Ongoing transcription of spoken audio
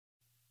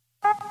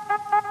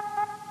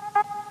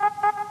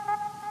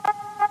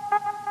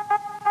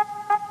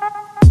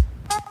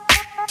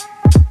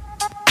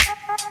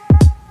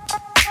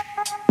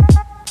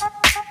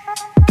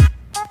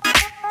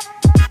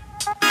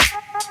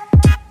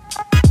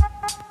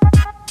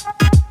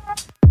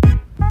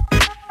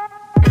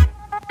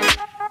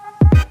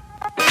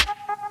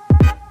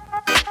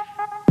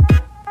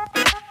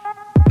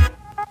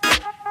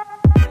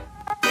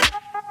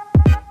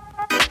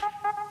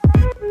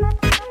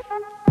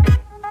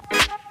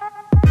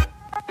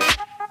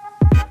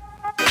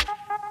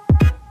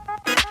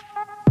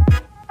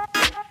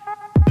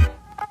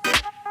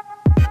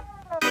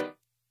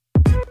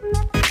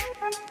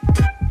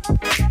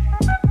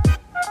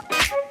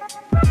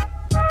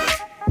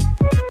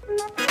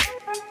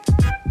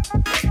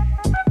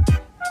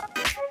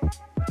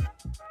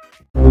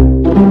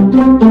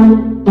Hi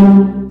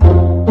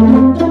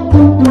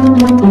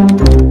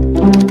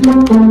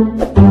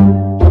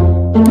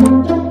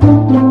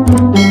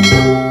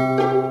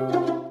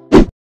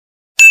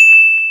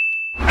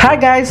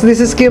guys, this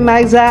is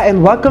Maiza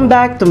and welcome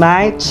back to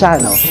my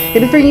channel.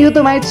 And if you're new to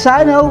my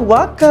channel,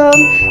 welcome!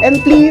 And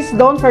please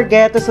don't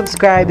forget to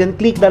subscribe and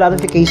click the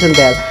notification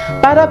bell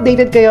para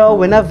updated kayo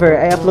whenever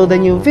I upload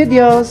the new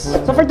videos.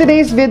 So for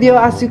today's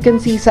video, as you can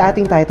see sa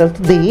ating title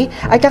today,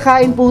 ay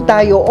kakain po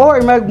tayo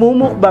or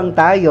magmumukbang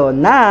tayo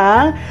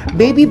ng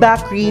baby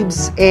back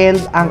ribs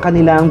and ang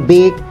kanilang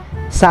baked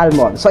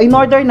salmon. So,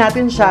 in-order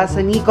natin siya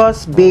sa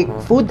Niku's Baked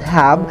Food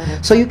Hub.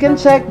 So, you can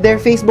check their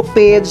Facebook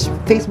page,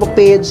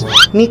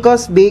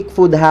 Niku's Baked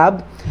Food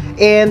Hub.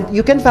 And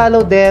you can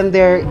follow them,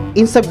 their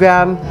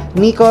Instagram,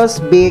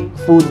 Niku's Baked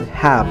Food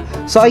Hub.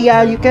 So,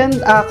 yeah, you can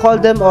call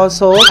them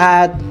also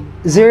at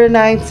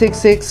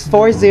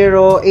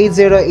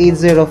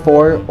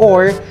 0966-40-80804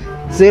 or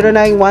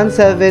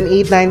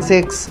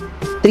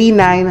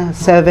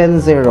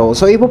 0917-896-3970.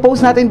 So, ipopost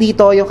natin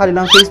dito yung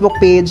kanilang Facebook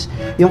page,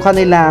 yung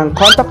kanilang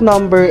contact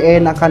number,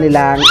 and ang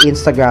kanilang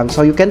Instagram.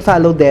 So, you can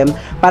follow them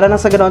para nang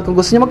sa ganoon, kung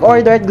gusto nyo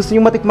mag-order at gusto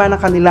nyo matikman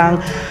ang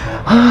kanilang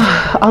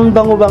ang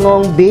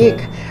bango-bangong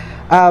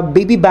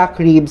baby back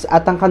ribs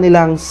at ang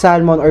kanilang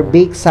salmon or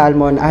baked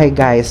salmon, ay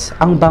guys,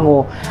 ang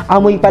bango.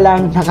 Amoy pa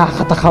lang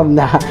nakakatakam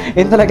na.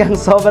 And talagang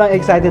sobrang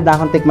excited na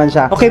akong tikman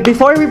siya. Okay,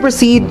 before we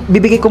proceed,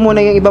 bibigay ko muna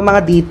yung ibang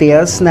mga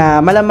details na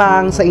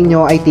malamang sa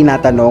inyo ay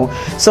tinatanong.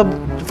 So,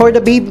 for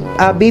the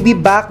baby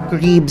back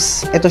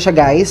ribs, ito siya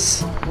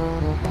guys.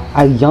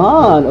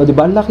 Ayan. O,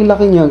 diba? Ang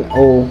laki-laki niya.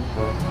 O.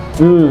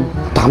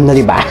 Takam na,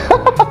 diba?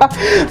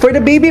 For the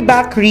baby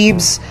back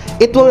ribs,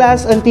 it will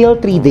last until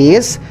 3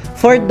 days.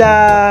 For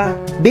the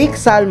baked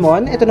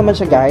salmon, ito naman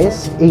siya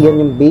guys.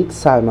 Ayan yung baked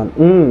salmon.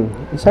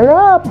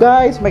 Sarap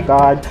guys. Oh my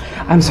God.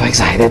 I'm so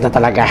excited na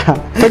talaga.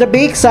 For the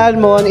baked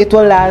salmon, it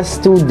will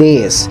last 2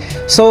 days.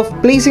 So,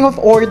 placing of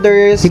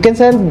orders, you can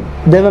send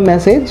them a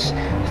message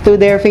to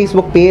their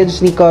Facebook page,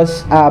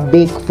 Niku's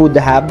Baked Food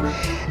Hub.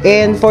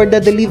 And for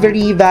the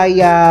delivery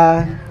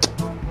via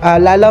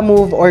Lala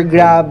Move or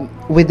Grab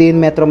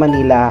within Metro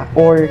Manila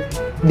or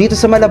dito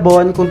sa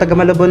Malabon, kung taga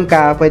Malabon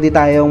ka, pwede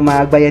tayong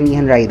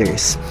magbayanihan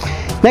riders.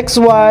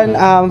 Next one,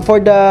 for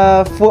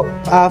the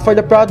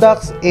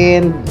products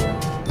and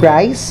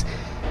price,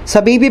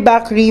 sa baby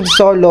back ribs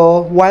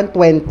solo,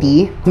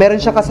 120. Meron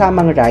siya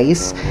kasamang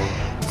rice.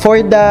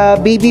 For the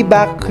baby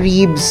back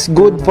ribs,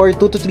 good for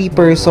 2 to 3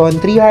 person,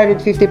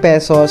 350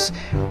 pesos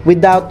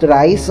without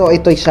rice. So,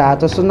 ito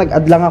siya. So,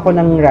 nag-add lang ako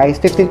ng rice.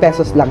 15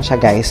 pesos lang siya,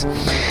 guys.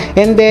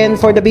 And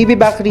then, for the baby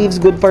back ribs,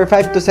 good for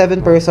 5 to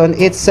 7 person,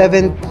 it's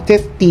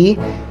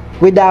 750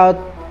 without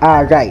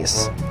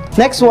rice.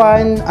 Next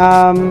one,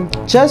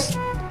 just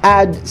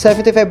add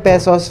 75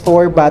 pesos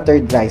for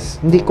buttered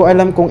rice. Hindi ko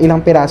alam kung ilang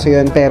piraso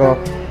yun, pero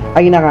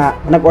ayun na nga,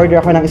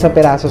 nag-order ako ng isang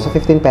piraso, so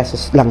 15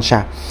 pesos lang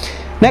siya.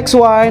 Next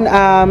one,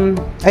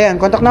 ayan,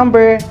 contact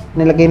number,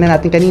 nilagay na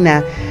natin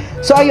kanina.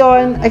 So,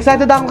 ayun,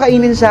 excited akong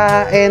kainin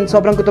siya and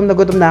sobrang gutom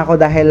na ako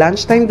dahil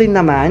lunchtime din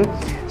naman.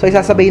 So,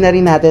 isasabay na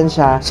rin natin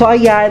siya. So,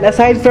 ayan,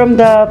 aside from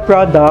the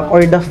product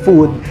or the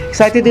food,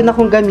 excited din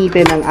akong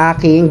gamitin ang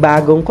aking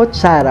bagong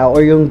kutsara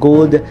or yung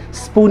gold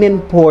spoon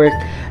and fork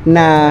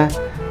na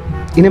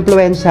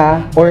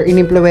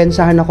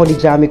inimpluwensyahan ako ni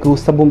Jamie Cruz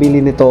sa bumili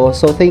nito.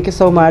 So, thank you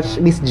so much,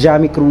 Miss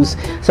Jamie Cruz,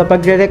 sa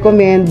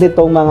pagre-recommend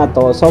nitong mga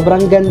to.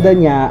 Sobrang ganda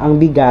niya, ang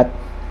bigat,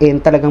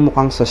 and talagang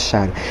mukhang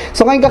sosyal.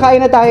 So, ngayon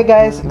kakain na tayo,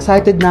 guys.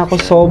 Excited na ako,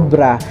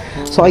 sobra.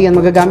 So, ayan,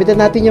 magagamit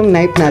na natin yung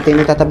knife natin.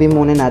 Itatabi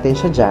muna natin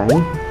siya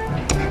dyan.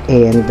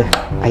 And,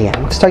 ayan,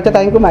 mag-start na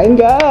tayong kumain,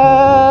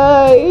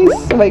 guys!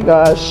 Oh my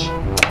gosh!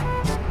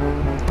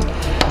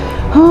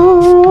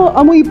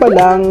 Amoy pa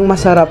lang,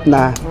 masarap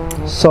na.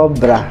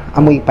 Sobra.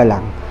 Amoy pa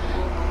lang.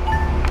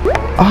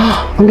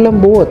 Ang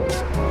lambot.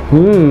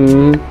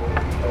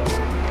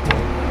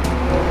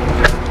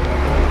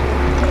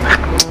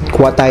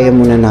 Kuha tayo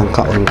muna ng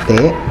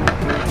kaunti.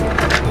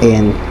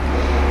 And,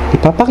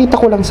 ipapakita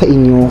ko lang sa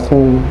inyo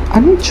kung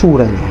anong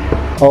tsura niya.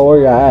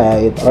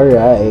 Alright.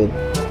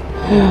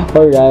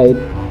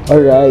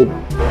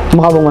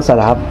 Mukha bang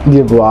masarap?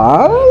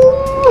 Diba?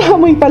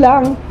 Amoy pa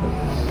lang.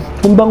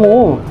 Ang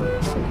bango.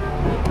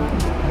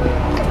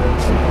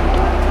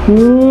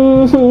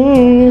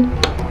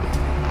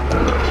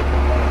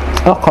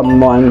 Oh, come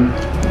on.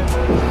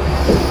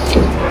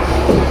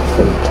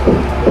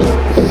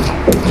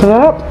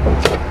 Sarap.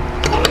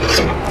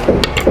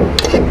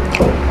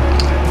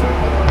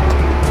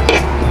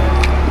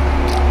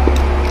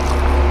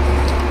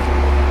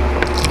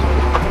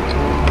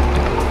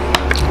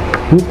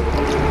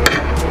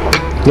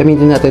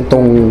 Gamitin natin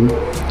tong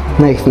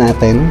knife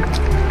natin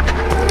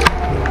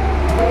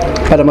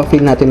para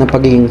ma-feel natin ang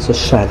pagiging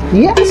sosyal.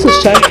 Yeah,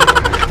 sosyal.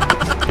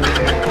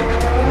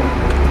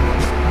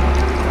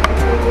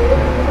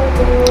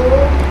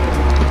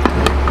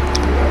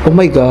 Oh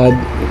my God.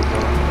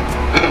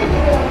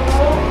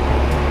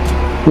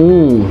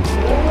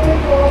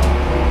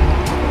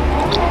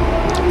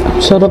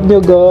 Sarap niya,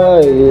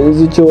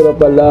 guys. Itsura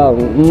pa lang.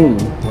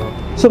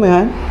 So,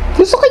 mayan.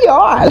 Gusto ko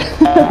yun!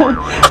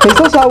 May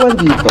sausawan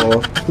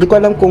dito. Hindi ko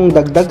alam kung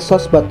dagdag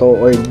sauce ba to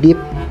or dip.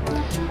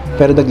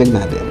 Pero dagdag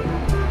natin.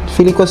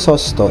 Feeling ko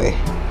sauce to eh.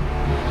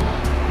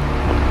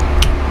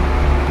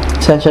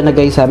 Sensya na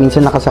guys ha,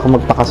 minsan nakas ako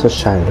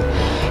magpakasosyal.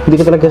 Hindi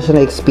ko talaga siya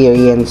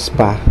na-experience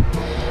pa.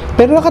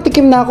 Pero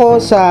nakatikim na ako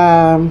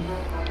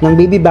ng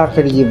baby back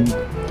rib.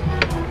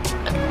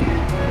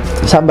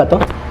 Saan ba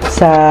to?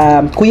 Sa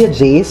Kuya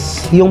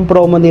J's, yung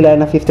promo nila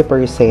na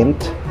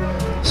 50%.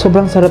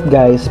 Sobrang sarap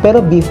guys, pero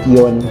beef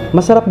yun.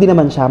 Masarap din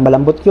naman siya,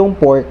 malambot yung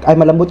pork, ay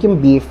malambot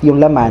yung beef, yung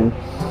laman,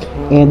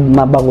 and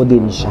mabango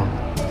din siya.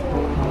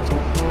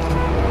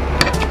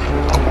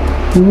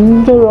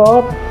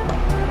 Sarap!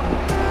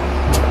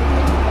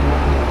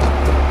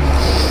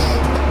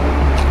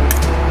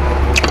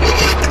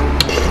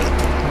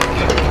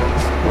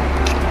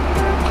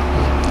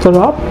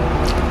 Sarap!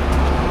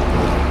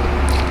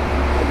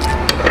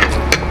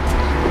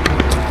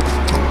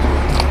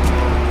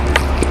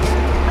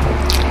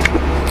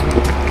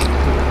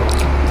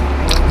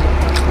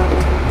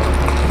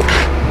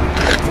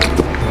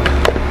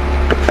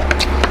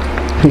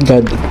 My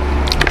God.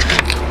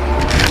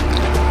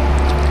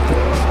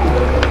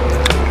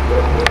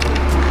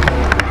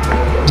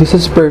 This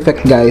is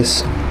perfect,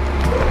 guys.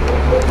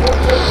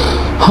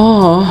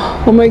 Oh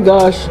my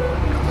gosh.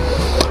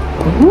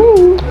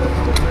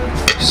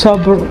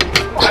 Sobrang...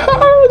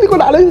 Hindi ko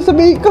na alam yung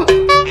sabihin ko.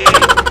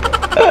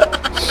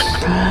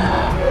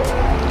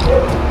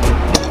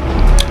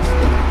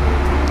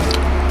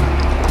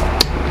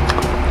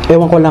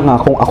 Ewan ko lang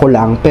kung ako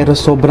lang, pero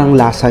sobrang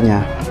lasa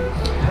niya.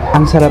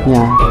 Ang sarap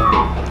niya.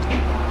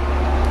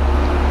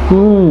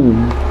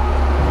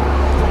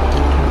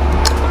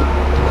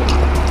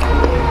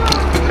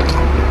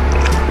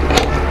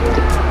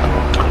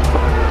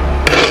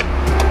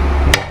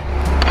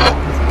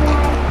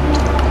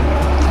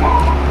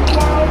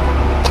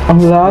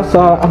 Ang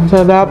lasa, ang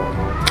sarap.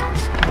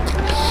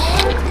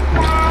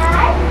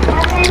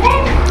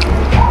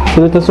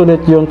 Sulit na sulit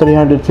yung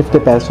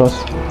 350 pesos.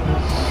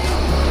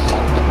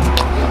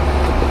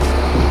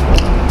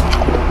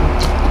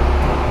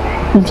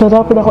 Ang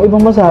sarap, wala ko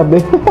ibang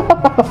masabi.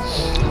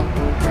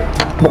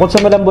 Bukod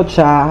sa malambot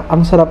siya,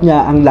 ang sarap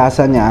niya, ang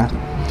lasa niya.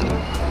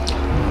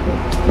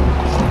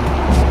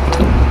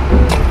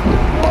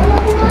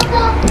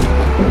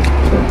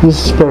 This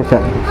is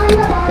perfect.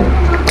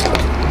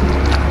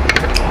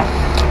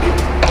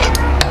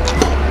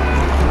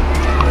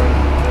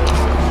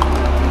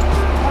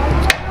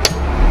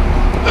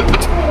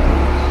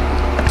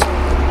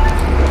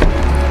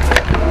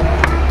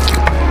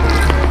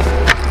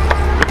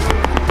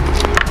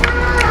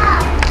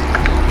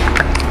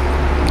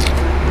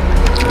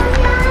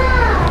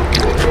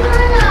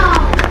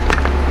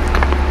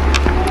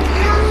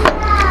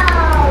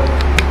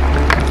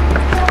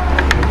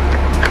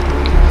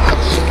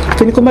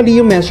 Feeling ko mali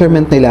yung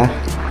measurement nila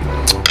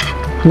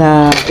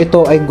na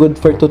ito ay good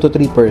for 2 to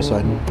 3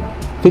 person.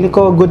 Feeling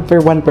ko good for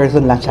 1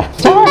 person lang siya.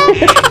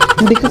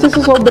 Hindi kasi sa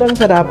sobrang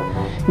sarap,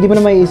 hindi mo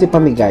na maiisip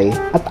pamigay.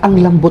 At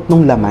ang lambot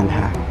ng laman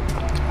ha.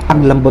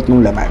 Ang lambot ng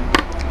laman.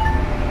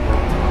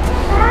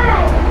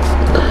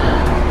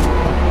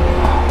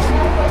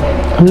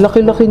 Ang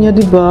laki-laki niya,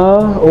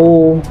 diba?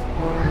 Oh.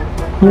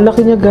 Ang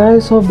laki niya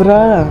guys,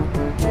 sobra.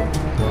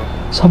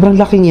 Sobrang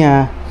laki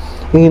niya.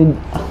 And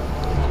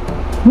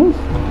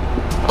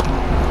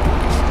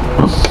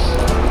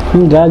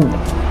ang gag.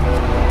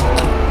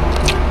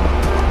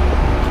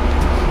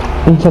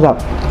 Ang sarap.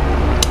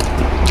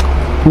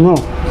 No.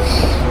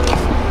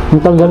 Ang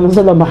tanggal na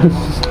sa laman.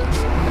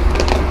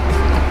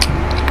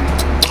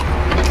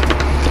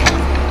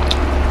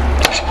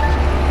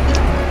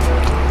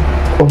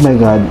 Oh my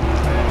God.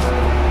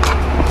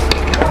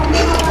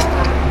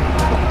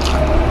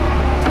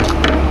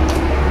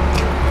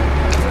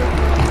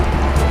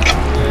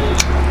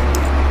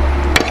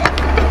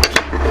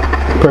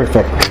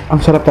 Perfect. Ang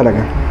sarap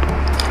talaga.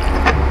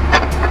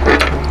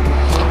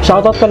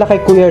 Shoutout pala kay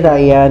Kuya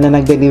Ryan na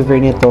nag-deliver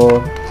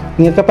nito.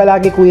 Ingat ka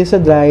palagi kuya sa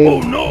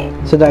drive. Oh, no.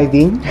 Sa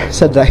driving?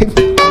 Sa drive?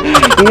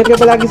 Ingat ka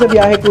palagi sa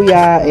biyahe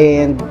kuya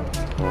and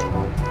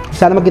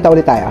sana magkita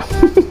ulit tayo.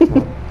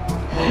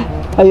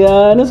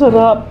 Ayan, ang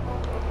sarap.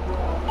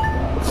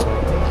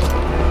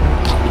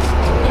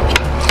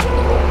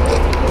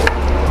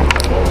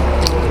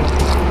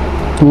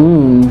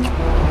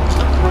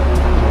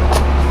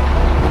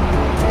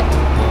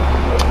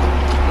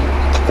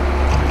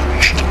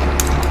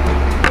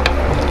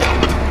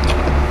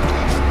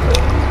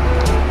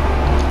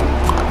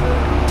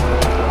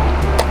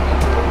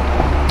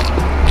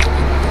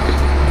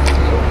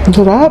 Ang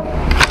sarap.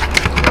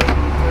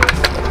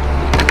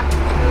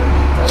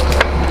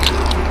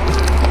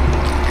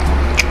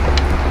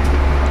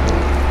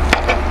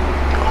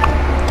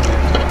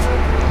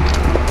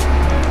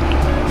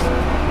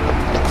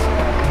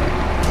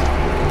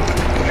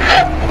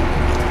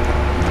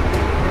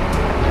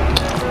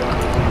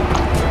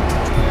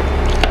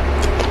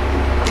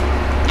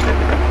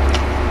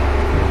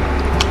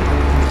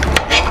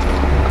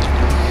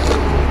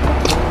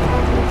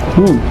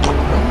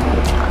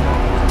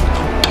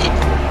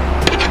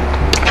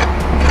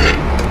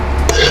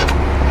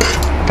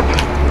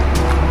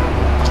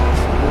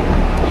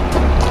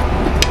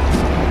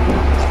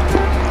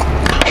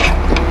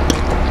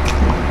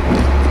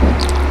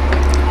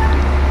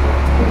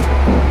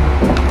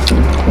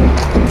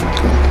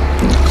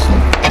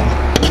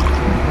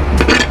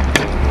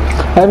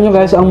 Alam nyo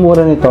guys, ang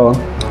mura nito.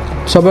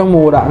 Sobrang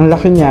mura. Ang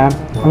laki niya,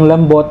 ang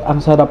lambot,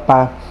 ang sarap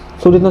pa.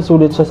 Sulit na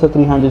sulit siya sa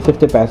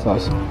 350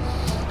 pesos.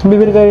 Kung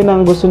bibili kayo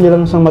ng gusto nyo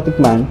lang siyang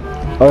matikman,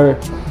 or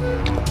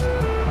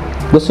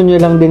gusto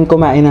nyo lang din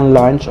kumain ng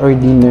lunch or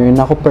dinner,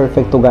 naku,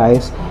 perfect to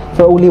guys.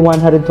 For only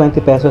 120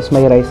 pesos,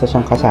 may rice na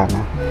siyang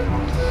kasama.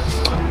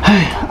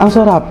 Ay, ang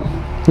sarap.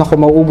 Naku,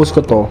 mauubos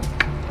ko to.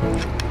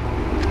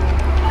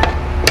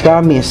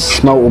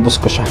 Promise, mauubos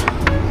ko siya.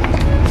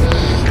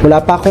 Wala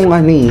pa akong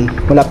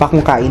wala pa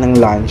akong kain ng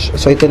lunch.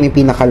 So, ito na yung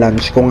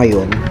pinaka-lunch ko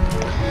ngayon.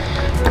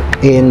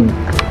 And,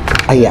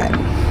 ayan.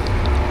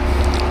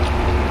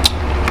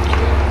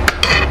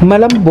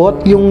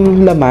 Malambot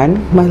yung laman.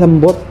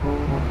 Malambot.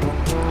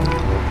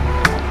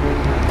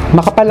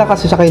 Makapal lang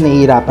kasi siya kaya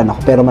nahihirapan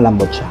ako. Pero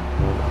malambot siya.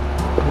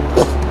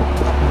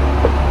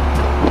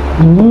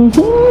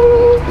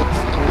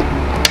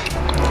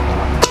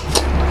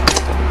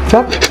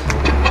 Sarap.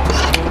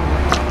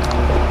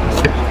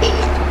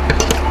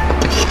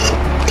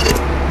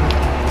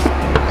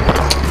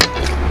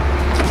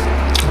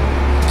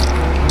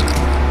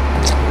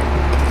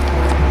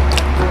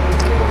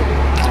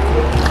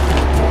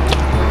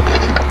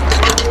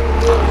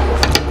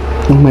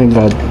 Oh my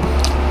God.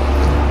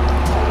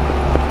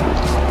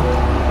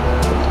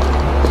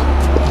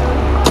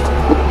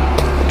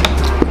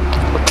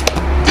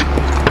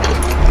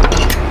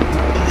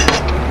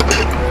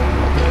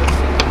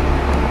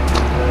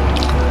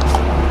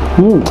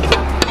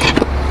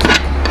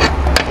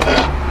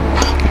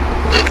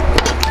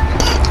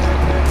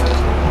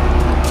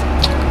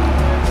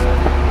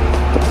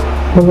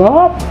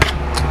 Sarap.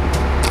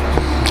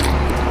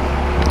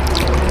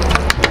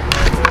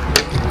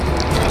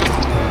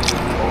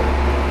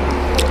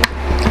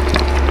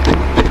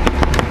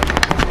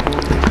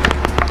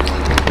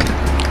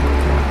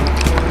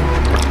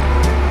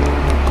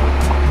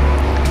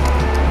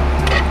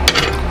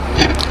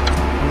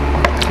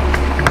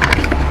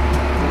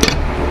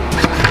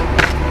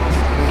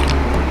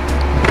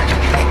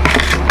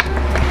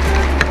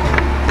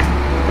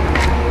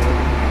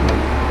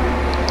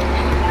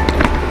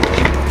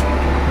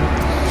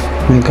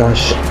 Oh my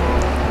gosh.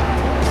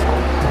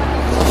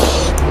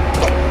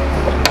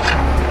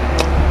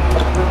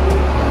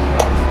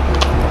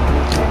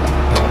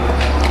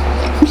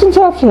 Ang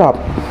sarap-sarap.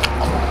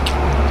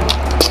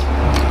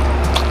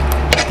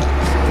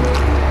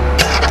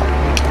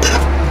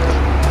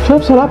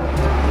 Sarap-sarap.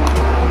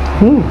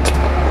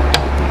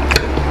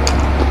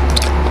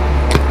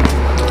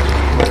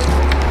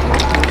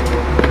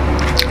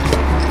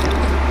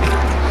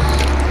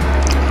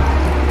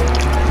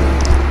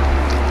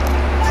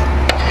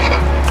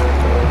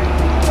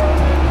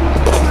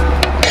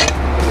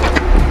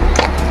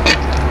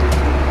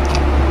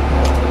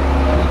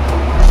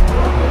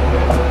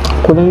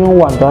 Kunin yung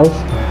one rice.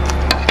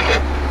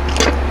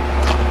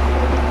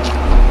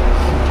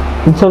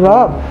 Ang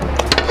sarap.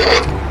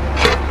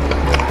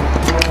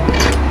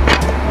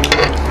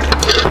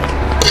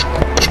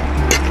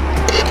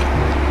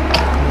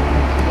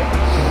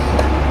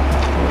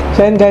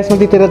 So yun guys,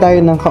 magtitira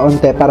tayo ng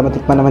kaunti para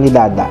matikman naman ni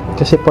Dada.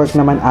 Kasi pork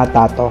naman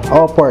ata to.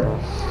 Oh, pork.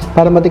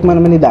 Para matikman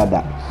naman ni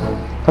Dada.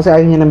 Kasi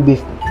ayaw niya ng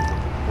beef.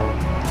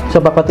 So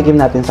papatikim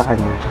natin sa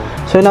kanya.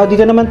 So now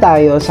dito naman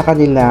tayo sa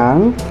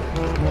kanilang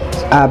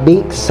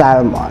baked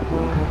salmon.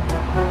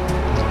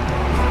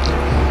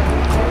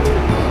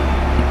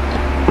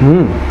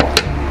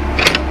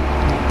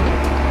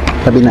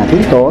 Tabi natin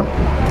to.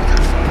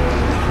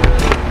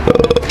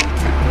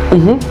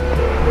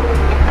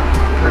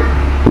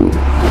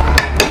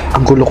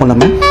 Ang gulo ko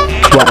naman.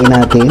 Kuhain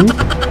natin.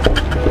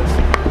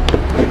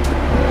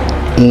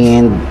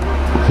 And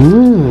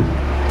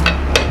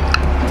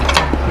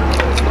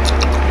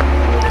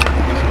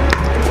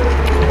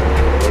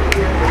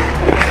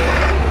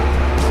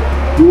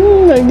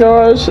oh my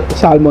gosh,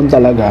 salmon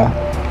talaga.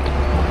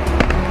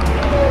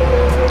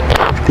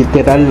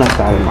 Literal na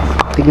salmon.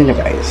 Tignan nyo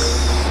guys.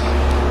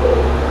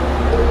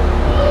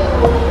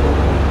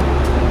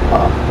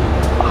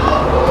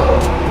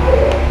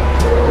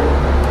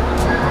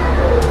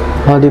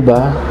 Oh,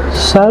 diba?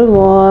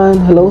 Salmon.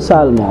 Hello,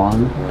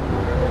 salmon.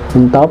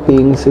 Yung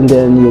toppings, and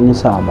then yun yung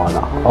salmon.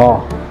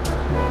 Oh,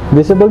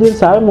 visible yung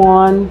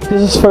salmon.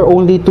 This is for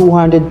only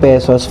 200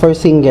 pesos. For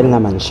single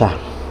naman siya.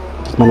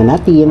 Tikman na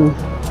natin.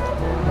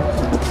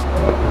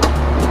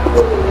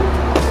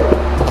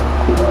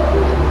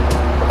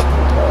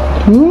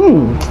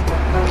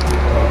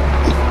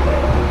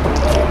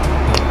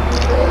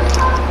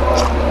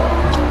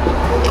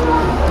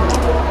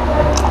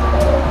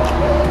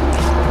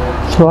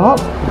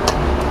 Sarap.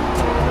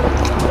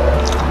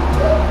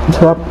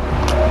 Sarap.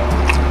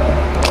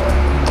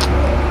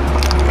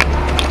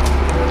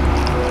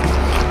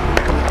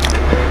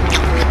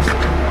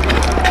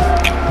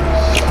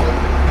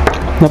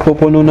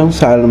 Napupuno ng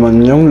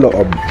salmon yung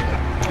loob.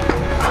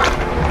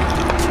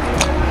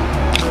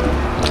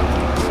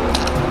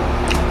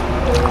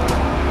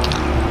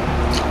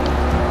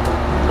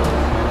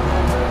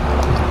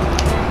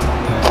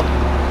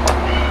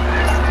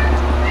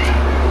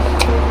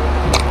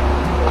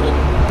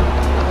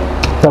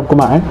 Sarap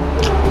kumain.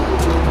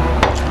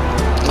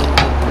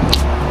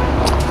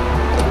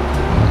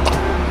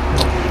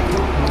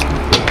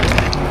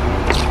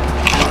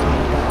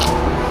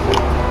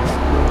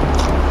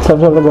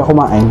 Sarap-sarap talaga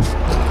kumain.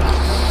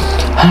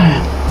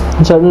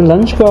 Ang sarap ng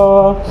lunch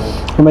ko.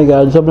 Oh my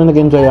God, sobrang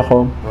nag-enjoy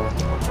ako.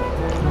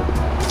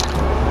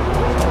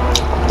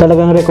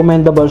 Talagang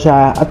recommendable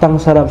siya at ang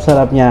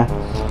sarap-sarap niya.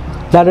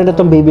 Lalo na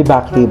itong baby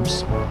back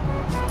ribs.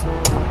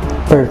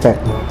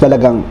 Perfect.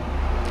 Talagang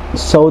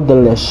so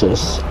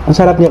delicious. Ang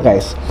sarap niya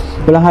guys.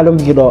 Walang halong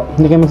biro.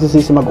 Hindi kayo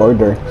magsisisi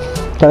mag-order.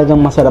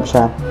 Talagang masarap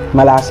siya.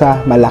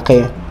 Malasa,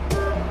 malaki.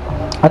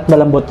 At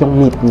malambot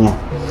yung meat niya.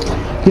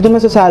 Dito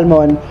naman sa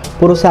salmon,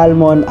 puro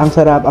salmon, ang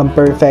sarap, ang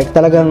perfect.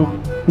 Talagang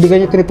hindi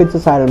kayo kripid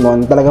sa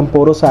salmon. Talagang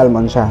puro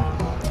salmon siya.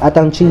 At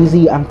ang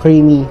cheesy, ang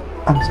creamy,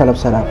 ang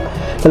sarap-sarap.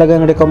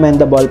 Talagang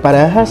recommendable.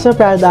 Parehas sa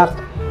product.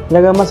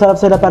 Talagang masarap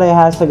sila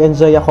parehas.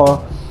 Nag-enjoy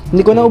ako.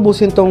 Hindi ko na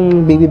ubusin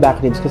tong baby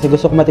back ribs kasi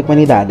gusto ko matikman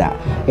ni Dada.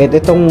 At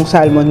itong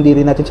salmon, hindi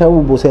rin natin siya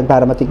ubusin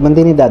para matikman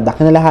din ni Dada.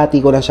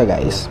 Kinalahati ko lang siya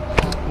guys.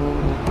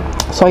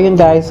 So yun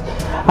guys.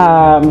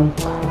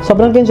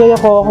 Sobrang enjoy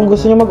ako. Kung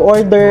gusto niyo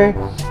mag-order,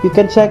 you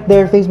can check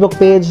their Facebook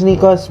page,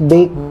 Niko's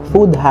Bake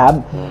Food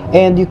Hub.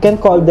 And you can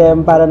call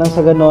them para nang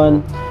sa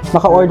ganon,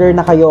 maka-order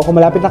na kayo. Kung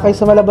malapit na kayo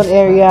sa Malabon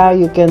area,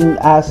 you can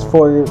ask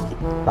for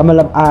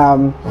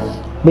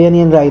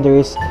Bayanihan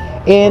Riders.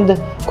 And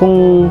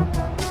kung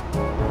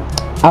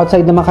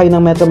outside naman kayo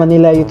ng Metro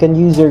Manila, you can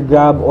use your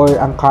Grab or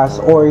Angkas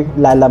or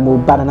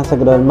Lalamove para nang sa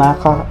ganon,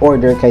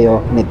 maka-order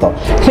kayo nito.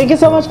 Thank you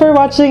so much for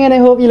watching and I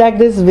hope you like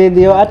this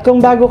video. At kung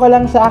bago ka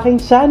lang sa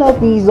aking channel,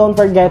 please don't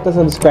forget to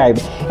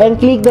subscribe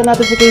and click the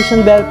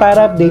notification bell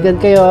para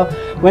updated kayo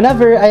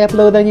whenever I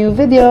upload a new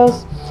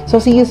videos. So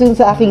see you soon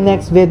sa aking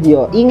next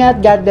video.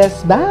 Ingat, God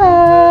bless,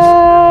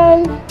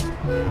 bye!